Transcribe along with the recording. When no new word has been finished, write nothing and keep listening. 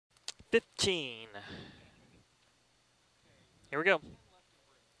15. Here we go.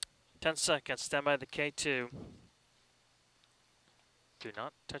 10 seconds. Stand by the K2. Do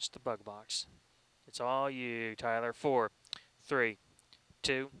not touch the bug box. It's all you, Tyler. 4, 3,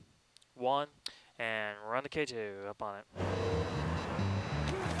 2, 1, and run the K2 up on it.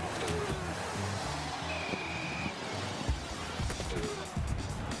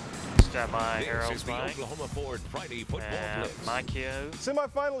 Stand by, Harold's by. Oklahoma Ford Friday Football Blitz. Mikio.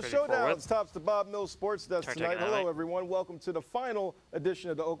 Semifinal showdowns tops the Bob Mills Sports Desk tonight. Hello, everyone. Welcome to the final edition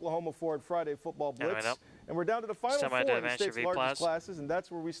of the Oklahoma Ford Friday Football Blitz. And we're down to the final four of the state's largest classes, and that's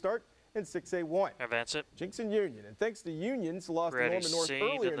where we start in 6A1. Advance it. Jinx and Union. And thanks to Union's loss to Norman North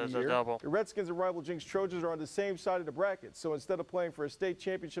earlier in the year, the Redskins and rival Jinx Trojans are on the same side of the bracket. So instead of playing for a state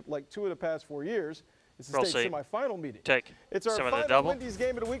championship like 2 of the past 4 years, it's a state semifinal meeting. It's our final Wendy's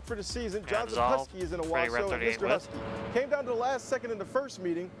game of the week for the season. Johnson Husky is in a while, so Mr. Husky came down to the last second in the first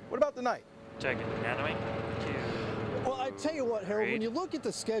meeting. What about tonight? Take it. Anime. Well, I tell you what, Harold, when you look at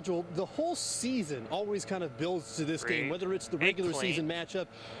the schedule, the whole season always kind of builds to this game, whether it's the regular season matchup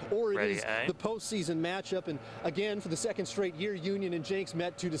or it is the postseason matchup. And again, for the second straight year, Union and Jinx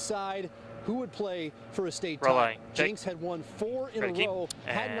met to decide who would play for a state title. Jinx had won 4 in a row,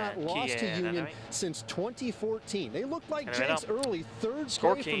 had not lost to Union since 2014. They looked like Jinx early, third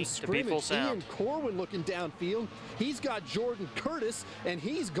play from scrimmage. Ian Corwin looking downfield. He's got Jordan Curtis, and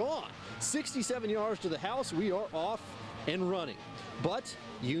he's gone. 67 yards to the house. We are off and running. But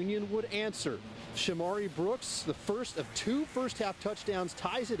Union would answer. Shamari Brooks, the first of 2 first-half touchdowns,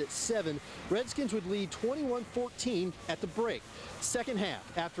 ties it at 7. Redskins would lead 21-14 at the break. Second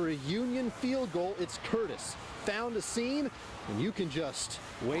half, after a Union field goal, it's Curtis. Found a seam, and you can just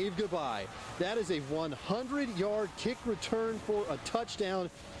wave goodbye. That is a 100-yard kick return for a touchdown,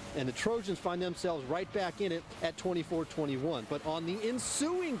 and the Trojans find themselves right back in it at 24-21. But on the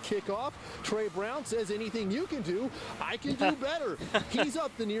ensuing kickoff, Trey Brown says, anything you can do, I can do better. He's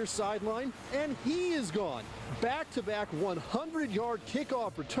up the near sideline, and he is gone. Back-to-back 100-yard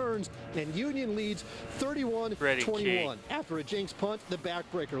kickoff returns, and Union leads 31-21. After a Jinx punt, the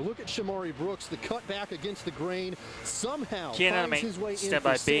backbreaker. Look at Shamari Brooks, the cutback against the grain, somehow finds his way in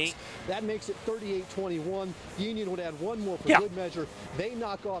for 6. That makes it 38-21. Union would add 1 more for good measure. They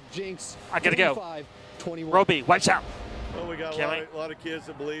knock off Jinx. I gotta go. 21. Roby, wipes out. Well, we got a lot of kids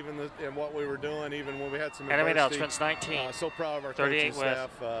that believe in what we were doing, even when we had some adversity. 19. So proud of our coaching staff.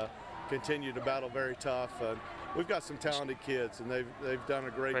 Continue to battle very tough. We've got some talented kids, and they've done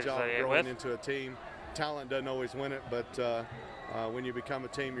a great job of growing into a team. Talent doesn't always win it, but when you become a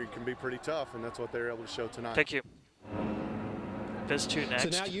team, you can be pretty tough, and that's what they were able to show tonight. Thank you. This 2 next. So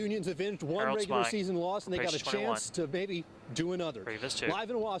now Union's avenged 1 regular season loss, and they got a chance to maybe do another. Live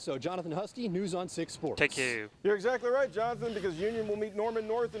in Owasso, Jonathan Husky, News on 6 Sports. Thank you. You're exactly right, Jonathan, because Union will meet Norman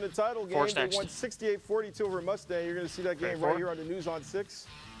North in the title game. They won 68-42 over Mustang. You're going to see that game right here on the News on 6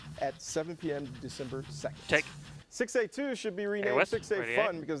 at 7 p.m. December 2nd. 6A2 should be renamed 6A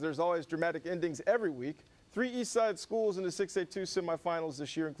Fun because there's always dramatic endings every week. 3 East Side schools in the 6A2 semifinals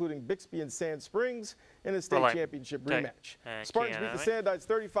this year, including Bixby and Sand Springs in the state championship rematch. Spartans beat the Sandites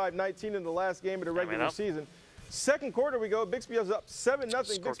 35-19 in the last game of the regular season. Second quarter we go. Bixby is up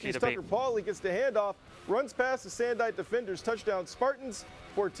 7-0. Bixby's Tucker Pauly gets the handoff, runs past the Sandite defenders, touchdown Spartans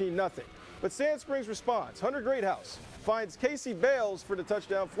 14-0. But Sand Springs responds. Hunter Greathouse finds Casey Bales for the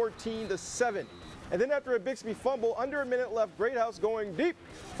touchdown 14-7. And then after a Bixby fumble, under a minute left, Greathouse going deep,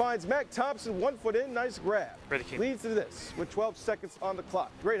 finds Mac Thompson 1 foot in, nice grab. Leads to this with 12 seconds on the clock.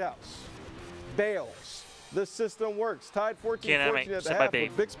 Greathouse, Bales, the system works. Tied 14-14 at the half,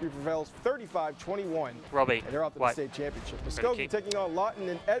 but Bixby prevails 35-21. And they're off to the state championship. Muskogee taking on Lawton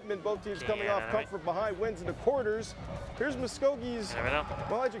and Edmond, both teams coming off comfort behind wins in the quarters. Here's Muskogee's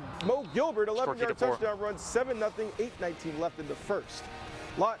Mo Gilbert, 11-yard touchdown run, 7-0, 8:19 left in the first.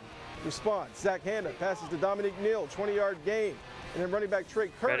 Lawton response. Zach Hanna passes to Dominique Neal, 20-yard gain. And then running back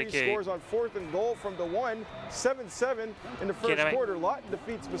Trey Curry scores on 4th and goal from the 1, 7-7 in the first quarter. Lawton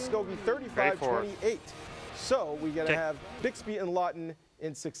defeats Muskogee 35-28. So we got to have Bixby and Lawton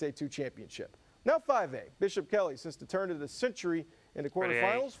in 6A2 championship. Now 5A. Bishop Kelly, since the turn of the century in the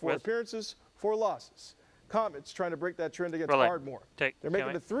quarterfinals, 4 appearances, 4 losses. Comets trying to break that trend against Ardmore. They're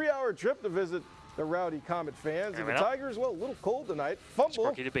making the 3-hour trip to visit the rowdy Comet fans. And the Tigers, well, a little cold tonight.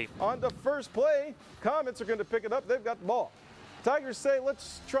 Fumble on the first play. Comets are going to pick it up. They've got the ball. Tigers say,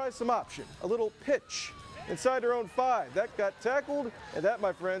 let's try some option. A little pitch inside their own 5. That got tackled, and that,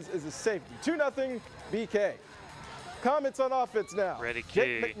 my friends, is a safety. 2-0 BK. Comets on offense now.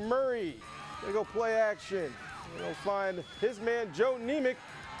 Jake McMurray. They go play action. They'll find his man, Joe Nemick.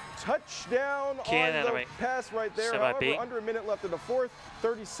 touchdown on the pass right there. However, under a minute left in the fourth,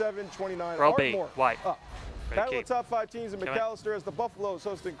 37-29. Roll B, white. Up. Battle of the top 5 teams in McAllister as the Buffaloes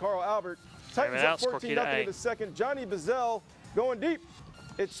hosting Carl Albert. Titans up 14-0 in the second. Johnny Bazell going deep.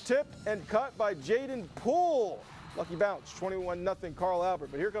 It's tipped and caught by Jaden Poole. Lucky bounce, 21-0 Carl Albert.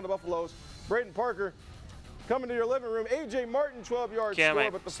 But here come the Buffaloes. Braden Parker coming to your living room. A.J. Martin, 12-yard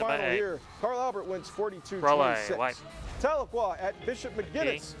score, but the final here, Carl Albert wins 42-26. Tahlequah at Bishop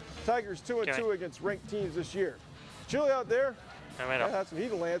McGinnis. Tigers 2-2 against ranked teams this year. Chilly out there. Had some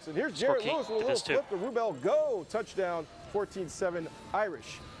heat lamps. And here's Jarrett Lewis with a little flip to Rubel Go. Touchdown, 14-7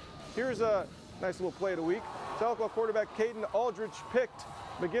 Irish. Here's a nice little play of the week. Tahlequah quarterback Caden Aldridge picked.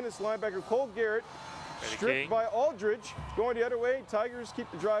 McGinnis linebacker Cole Garrett stripped by Aldridge. Going the other way, Tigers keep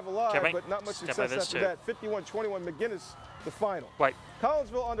the drive alive, but not much success after that. 51-21 McGinnis, the final.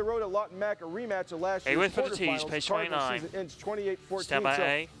 Collinsville on the road at Lawton Mac, a rematch of last year's quarterfinals. Cardinals season ends 28-14.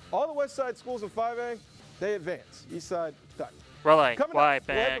 So all the West Side schools in 5A, they advance. East Side done. Relay, white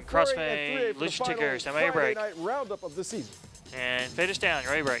band, crossfade, Lucian Tickers, and Friday break. Night roundup of the season. And fade us down,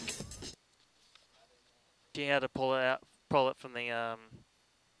 ready break. He had to pull it from the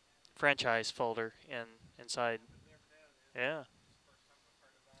franchise folder inside. Yeah.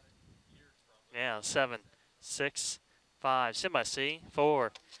 Yeah, 7, 6, 5. Stand by C.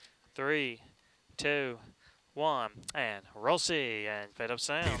 4, 3, 2, 1. And roll C and fade up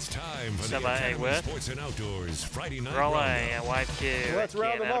sound. It's time for the Academy Sports and Outdoors Friday night roll A and white Q. Let's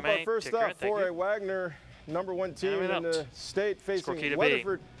round them up. Our first up, 4A Wagner, #1 team in the state, facing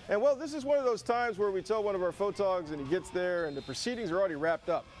Weatherford. And well, this is one of those times where we tell one of our photogs and he gets there and the proceedings are already wrapped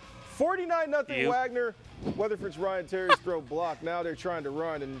up. 49-0 Wagner. Weatherford's Ryan Terry's throw block. Now they're trying to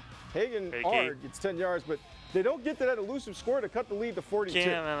run, and Hagen Ard gets 10 yards, but they don't get to that elusive score to cut the lead to 42.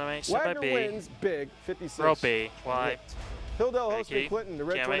 Wagner wins big, 56. Roll B, white. Hildale hosting Clinton. The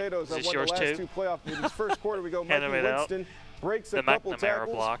Red Tornadoes have won the last 2 playoff meetings. First quarter we go Mikey Winston. Breaks a couple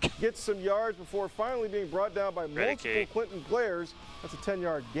tackles, gets some yards before finally being brought down by multiple Clinton players. That's a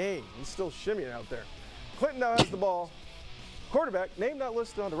 10-yard gain. He's still shimmying out there. Clinton now has the ball. Quarterback, name not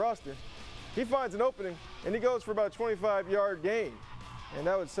listed on the roster. He finds an opening, and he goes for about a 25-yard gain. And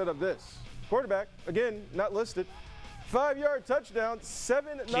that would set up this. Quarterback, again, not listed. 5-yard touchdown,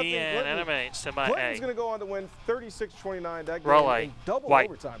 7-0 Clinton. Clinton's going to go on to win 36-29. That game in double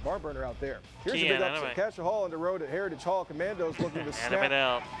overtime. Bar burner out there. Here's a big upset. Cassia Hall on the road at Heritage Hall. Commandos looking to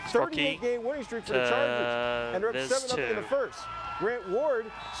snap 38-game winning streak for the Chargers. And they're up 7-0 in the first. Grant Ward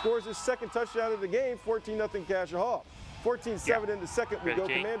scores his second touchdown of the game, 14-0 Cassia Hall. 14-7 in the second. We go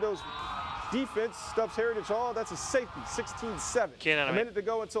Commandos defense stuffs Heritage Hall. That's a safety, 16-7. A minute to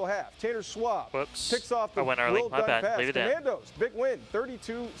go until half. Tanner Schwab picks off the Will Dunn pass. Commandos, big win,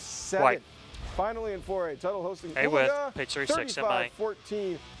 32-7. Finally in 4A, Tuttle hosting Oolaga,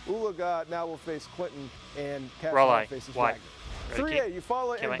 35-14. Oolaga now will face Clinton, and Cassia faces Wagner. 3A,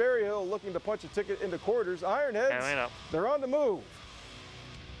 Eufaula and Berryhill looking to punch a ticket into quarters. Ironheads, they're on the move.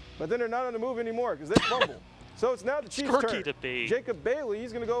 But then they're not on the move anymore because they fumble. So it's now the Chiefs' turn. Jacob Bailey,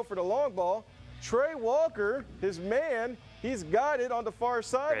 he's going to go for the long ball. Trey Walker, his man, he's got it on the far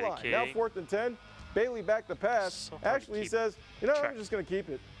sideline. Now 4th and 10. Bailey back the pass. Actually, he says, you know, I'm just going to keep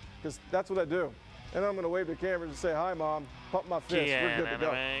it because that's what I do. And I'm going to wave the cameras and say, hi, Mom. Pump my fist. We're good to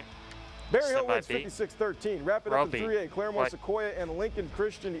go. Berryhill wins 56-13. Wrap it up in 3A. Claremont, Sequoia, and Lincoln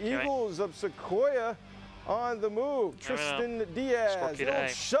Christian. Eagles of Sequoia on the move. Tristan Diaz, little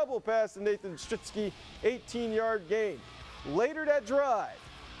shovel pass to Nathan Stritsky, 18-yard gain. Later that drive,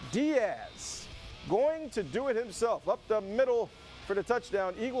 Diaz going to do it himself. Up the middle for the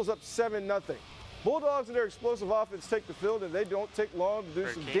touchdown. Eagles up 7-0. Bulldogs and their explosive offense take the field, and they don't take long to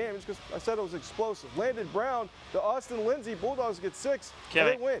do some damage because I said it was explosive. Landon Brown to Austin Lindsay. Bulldogs get 6, and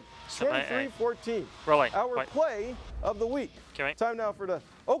they win. 23-14. Our play of the week. Time now for the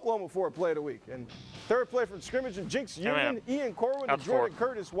Oklahoma 4 play of the week. And third play from scrimmage and Jinx Union. Ian Corwin to Jordan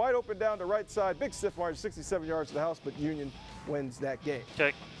Curtis, wide open down the right side. Big stiff margin, 67 yards to the house, but Union wins that game.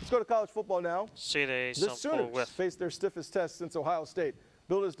 Let's go to college football now. The Sooners face their stiffest test since Ohio State.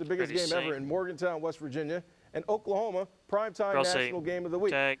 Billed as the biggest game ever in Morgantown, West Virginia. And Oklahoma, primetime national game of the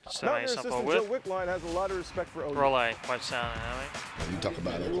week. Mountaineer assistant Joe Wickline has a lot of respect for OU. You talk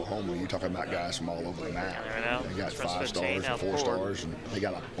about Oklahoma, you're talking about guys from all over the map. They got 5 stars and 4 stars, and they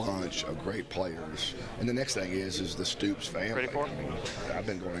got a bunch of great players. And the next thing is the Stoops family. I've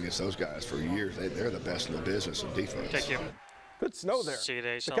been going against those guys for years. They're the best in the business of defense. Good snow there.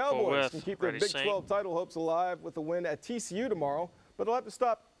 The Cowboys can keep their Big 12 title hopes alive with a win at TCU tomorrow, but they'll have to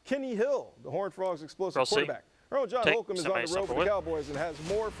stop Kenny Hill, the Horned Frogs' explosive quarterback. Earl John Holcomb is on the road for the Cowboys and has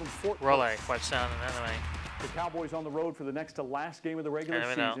more from Fort Worth. The Cowboys on the road for the next to last game of the regular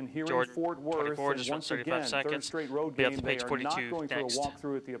season here in Fort Worth. And once again, third straight road game, they are not going through a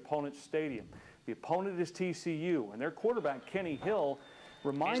walkthrough at the opponent's stadium. The opponent is TCU, and their quarterback, Kenny Hill,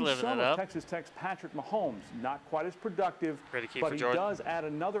 reminds some of Texas Tech's Patrick Mahomes. Not quite as productive, but he does add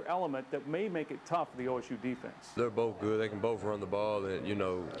another element that may make it tough for the OSU defense. They're both good. They can both run the ball and, you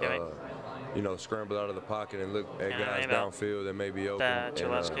know, scramble out of the pocket and look at guys downfield that may be open. That's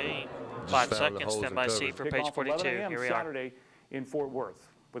your last game. 5 seconds, stand by seat for page 42. Here we are. Saturday in Fort Worth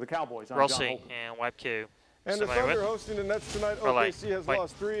with the Cowboys. Rossi and Wipe Q. And the Thunder hosting the Nets tonight. OKC has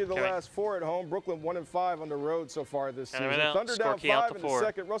lost 3 of the last 4 at home. Brooklyn 1-5 on the road so far this season. Thunder down 5 in the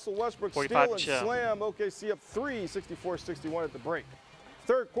second. Russell Westbrook steal and slam. OKC up 3, 64-61 at the break.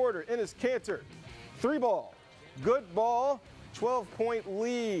 Third quarter, Enes Kanter. 3-ball. Good ball. 12-point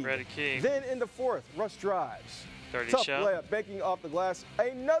lead. Then in the fourth, Russ drives. Tough layup, banking off the glass.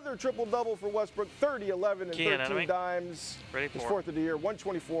 Another triple-double for Westbrook. 30, 11, and 13 dimes. His fourth of the year.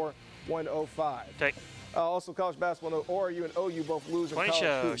 124, 105. Also, college basketball, ORU and OU both lose in college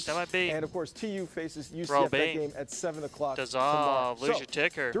hoops. And, of course, TU faces UCF that game at 7 o'clock tomorrow. Lose your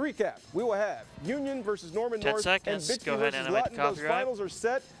ticker. To recap, we will have Union versus Norman North and Bixby versus Lawton. Those finals are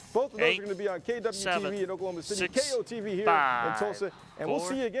set. Both of those are going to be on KWTV in Oklahoma City, KOTV here in Tulsa. And we'll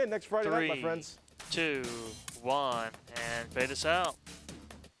see you again next Friday night, my friends. 2, 1, and fade us out.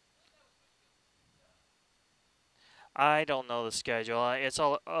 I don't know the schedule. It's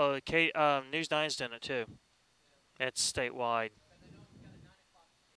all News 9's doing it too. It's statewide.